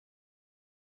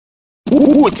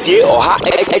Utie oha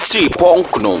echi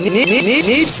ponkno.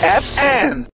 Needs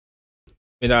FM.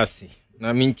 Medasi.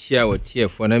 Na minchia watie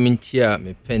for na minchia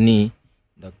me penny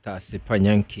Dr.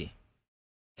 Sipanyanki.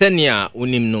 Senia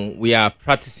unimno, we are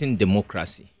practicing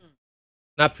democracy.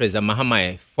 Na President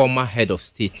Mahama, former head of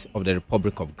state of the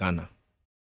Republic of Ghana.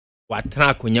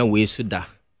 Watra kunya we suda.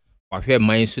 Wahwe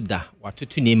main suda.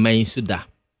 Watutu ni main suda.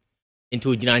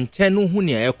 Into jinanchenu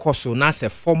huni ya ekoso na se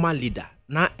former leader.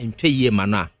 Na entwe ye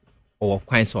mana or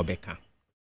kwans obeka.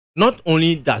 Not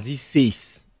only does he say,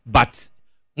 but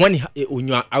when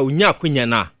unya kunya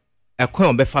na ekwan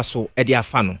obefa so edi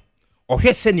afano.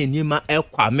 Ohwe se ne nima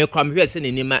ekwa mekwa mhwe se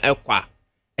ne nima ekwa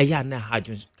eya na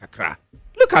hajun kakra.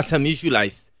 Look at some issue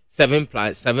like 7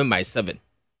 by 7.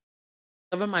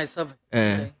 7 by 7.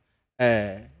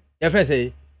 Your friend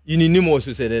say unanimous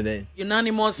to say that.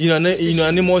 Unanimous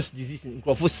decision.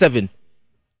 For 7.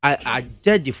 I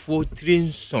judge for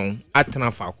 3 song at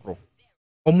Nafakro.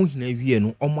 Almost na wie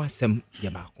no almost some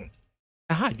yabako.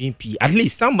 I had been at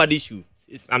least somebody should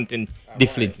say something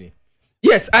differently.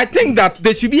 Yes, I think that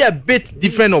there should be a bit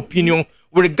different opinion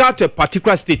with regard to a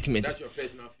particular statement. That's your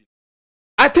personal feeling.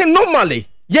 I think normally,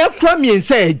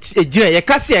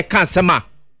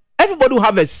 everybody will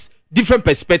have a different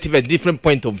perspective, a different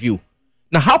point of view.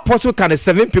 Now, how possible can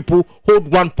 7 people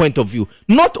hold one point of view?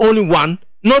 Not only one,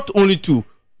 not only 2.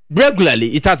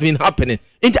 Regularly, it has been happening.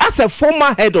 And as a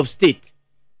former head of state,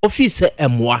 officer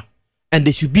MWA, and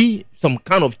there should be some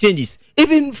kind of changes.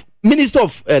 Even Minister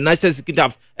of National Security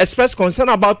have expressed concern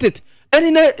about it.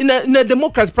 And in a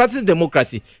democracy, practice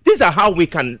democracy, these are how we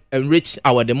can enrich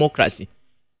our democracy.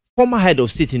 Former head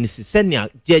of state in the senior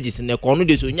judges in the corner,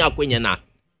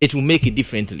 it will make it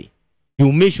differently. He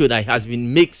will make sure that it has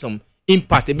been make some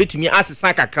impact. A bit to me as a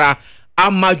sakakra,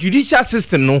 my judicial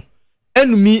system no,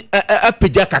 and me a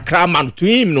pejakakra man to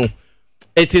him no,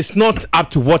 it is not up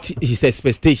to what his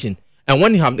expectation. And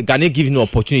when you have Ghana given you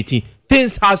opportunity,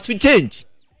 things has to change.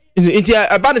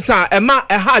 About the same,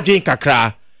 a hard drink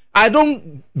kakra. I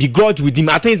don't begrudge with him.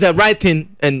 I think it's the right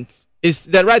thing, and it's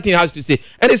the right thing has to say.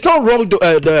 And it's not wrong.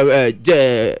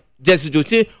 Justice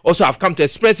Judiciary also have come to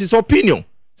express his opinion.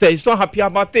 Say he's not happy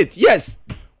about it. Yes.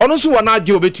 Also, one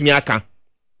argue to me.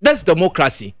 That's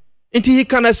democracy. Until he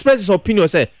can express his opinion,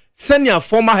 say send your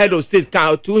former head of state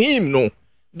to him. No,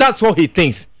 that's what he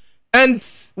thinks. And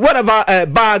whatever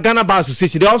Ghana Bar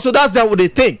Association, also that's what they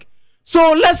think.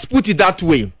 So let's put it that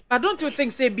way. But don't you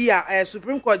think, say, be a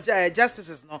Supreme Court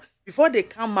justices, no, before they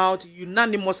come out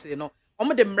unanimously, no,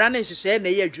 the running share in a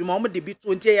year, the be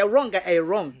 20 a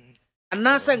wrong. And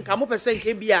now saying, come up and say,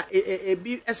 be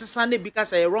a Sunday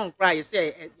because a wrong cry,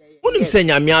 say, only saying,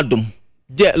 Yamiadum,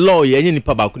 dear lawyer, any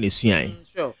pabakuni,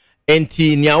 sure. And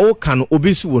Tiao can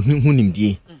obisu hunim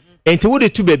di. And to would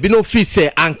it to be no fee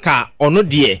say anchor or no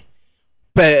dear.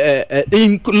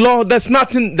 In law, there's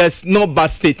nothing, there's no bad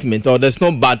statement or there's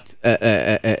no bad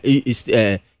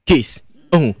case.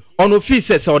 On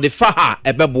officers or the faha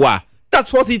ebeboa.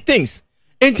 That's what he thinks.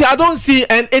 And I don't see,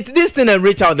 and this thing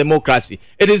enrich our democracy.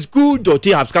 It is good that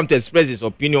he has come to express his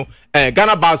opinion.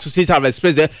 Ghana Bar Association have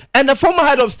expressed it, and the former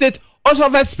head of state also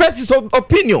have expressed his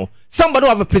opinion. Somebody who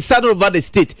have a presided over the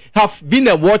state, have been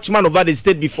a watchman over the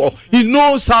state before. He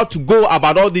knows how to go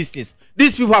about all these things.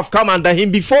 These people have come under him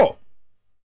before.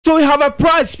 So we have a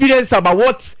prior experience about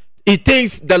what he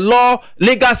thinks the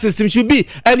legal system should be.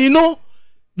 And you know,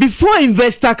 before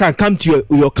investor can come to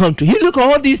your country, he look at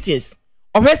all these things.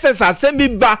 Officers are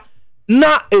sending back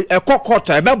na a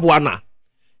kokota a babuana.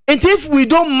 And if we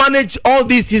don't manage all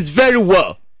these things very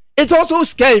well, it also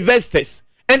scare investors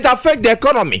and affect the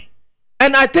economy.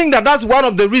 And I think that that's one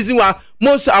of the reasons why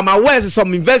most I'm aware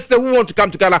some investors who want to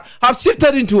come to Ghana have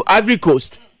shifted into Ivory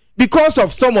Coast because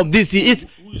of some of this. Who is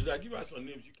that? Give us some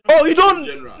names. Oh, you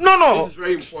don't? No. This is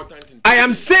very important. I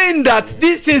am saying that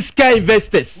this is scare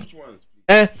investors. Which ones?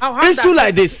 Issue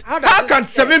like this. How can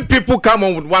 7 people come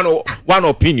on with one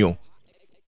opinion?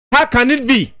 How can it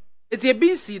be? It's a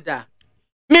being cedar.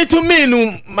 Me to me,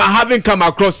 no, I haven't come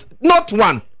across not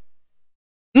one.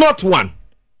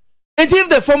 And if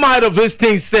the former head of these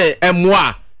things say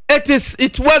moi,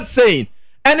 it's worth saying.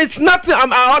 And it's not.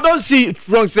 I don't see it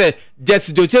wrong. Say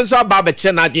Justice Judiciary so about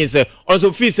China against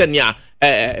also fee senior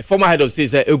former head of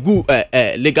state a good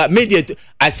legal mediator.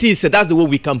 I see. So that's the way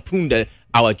we can prune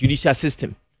our judicial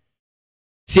system.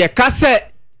 See a case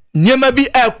nyema bi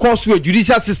a course with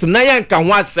judicial system. Na yan kan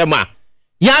wasema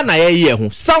ya na ye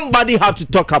somebody have to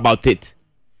talk about it,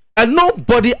 and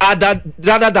nobody other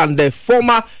rather than the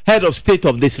former head of state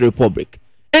of this republic.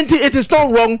 And it is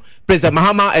not wrong, President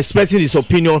Mahama expressing his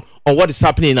opinion on what is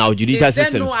happening in our judicial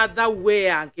system. There's no other way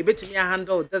to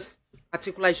handle this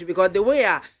particular issue, because the way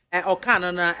or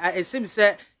canon, it seems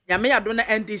Yamea Dona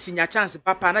NDC your chance,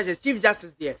 Papa, and as Chief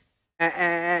Justice there.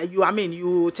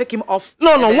 You take him off.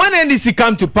 No, when NDC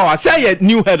come to power, say a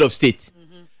new head of state,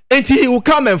 until he will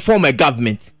come and form a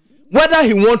government. Whether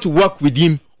he want to work with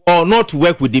him or not to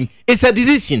work with him, it's a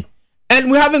decision,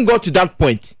 and we haven't got to that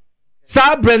point.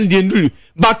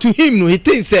 But to him, he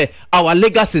thinks our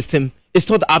legal system is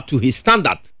not up to his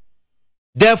standard.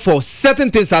 Therefore,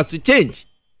 certain things has to change.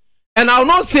 And I will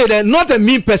not say that not a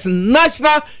mean person.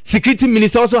 National Security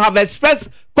Minister also have expressed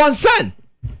concern.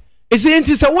 It's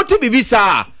interesting. What to be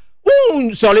sir?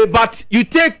 Sorry, but you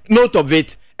take note of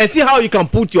it and see how you can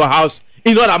put your house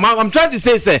in order. I'm trying to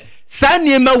say,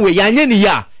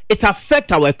 it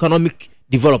affects our economic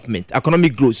development,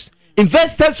 economic growth.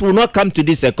 Investors will not come to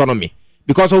this economy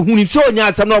because of who ni so nya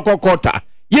asem na okokota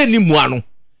ye ni muano.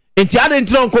 Enti ade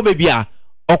ntino nko bebia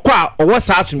okwa owo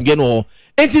sa asumge no.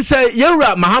 Enti say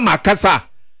yewura Mahama kasa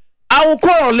I will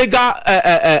call legal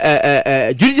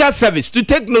judicial service to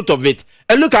take note of it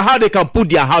and look at how they can put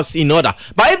their house in order.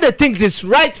 But if they think it's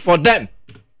right for them,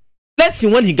 let's see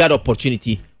when he got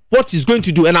opportunity, what he's going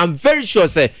to do. And I'm very sure,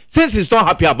 since he's not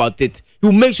happy about it, he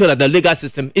will make sure that the legal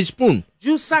system is spoon.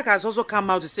 JUSAC has also come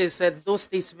out to say those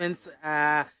statements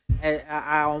are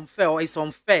unfair, or it's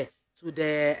unfair to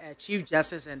the Chief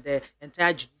Justice and the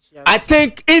entire judiciary. I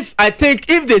think if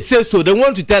they say so, they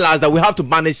want to tell us that we have to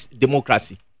manage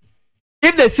democracy.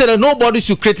 If they say that nobody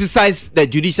should criticize the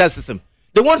judicial system,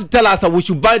 they want to tell us that we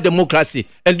should buy democracy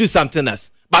and do something else.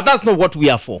 But that's not what we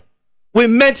are for. We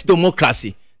meant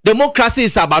democracy. Democracy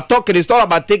is about talking. It's not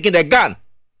about taking a gun.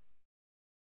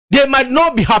 They might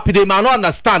not be happy. They might not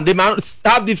understand. They might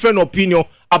have different opinion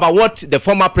about what the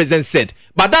former president said.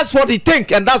 But that's what he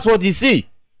think and that's what he see.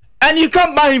 And you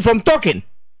can't buy him from talking.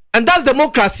 And that's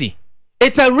democracy.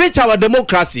 It enrich our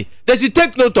democracy. They should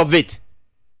take note of it.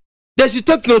 They should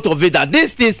take note of it that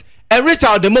this is enrich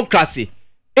our democracy.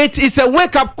 It is a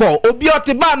wake-up call. It's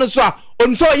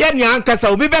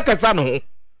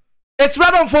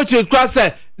rather unfortunate because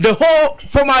the whole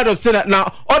former head of state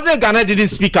now, ordinary Ghana didn't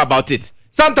speak about it.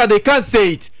 Sometimes they can't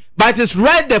say it, but it is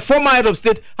right the former head of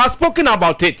state has spoken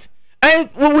about it. And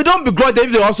we don't begrudge them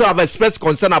if they also have expressed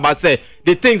concern about the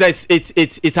things that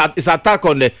it's attack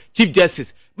on the Chief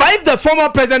Justice. But if the former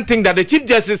president thinks that the Chief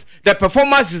Justice, the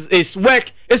performance is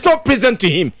work, it's not present to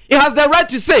him, he has the right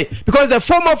to say, because the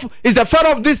former is the father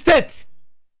of this state.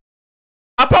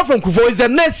 Apart from Kufo, is the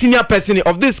next senior person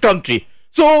of this country.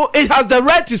 So it has the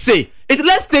right to say it.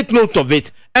 Let's take note of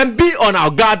it and be on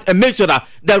our guard and make sure that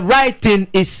the right thing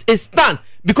is done.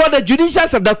 Because the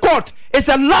judicials of the court is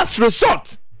a last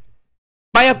resort.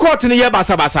 By a court in the year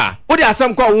basa. What are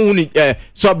some call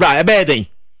sobra a bedding?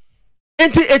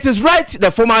 It is right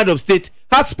the former head of state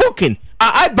has spoken.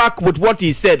 I back with what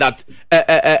he said that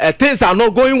things are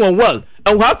not going on well,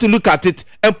 and we have to look at it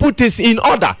and put this in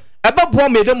order. About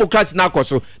one democracy now,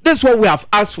 so that's what we have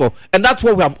asked for, and that's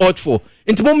what we have urged for.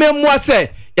 Into moment,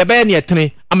 say,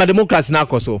 I'm a democracy now,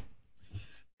 so.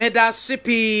 Meda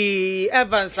CP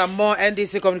Evans and more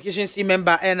NDC communications team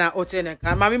member Ena Otene.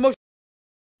 Mami mo.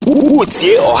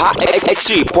 Utie oha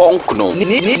echi ponkno.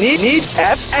 Needs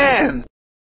FM.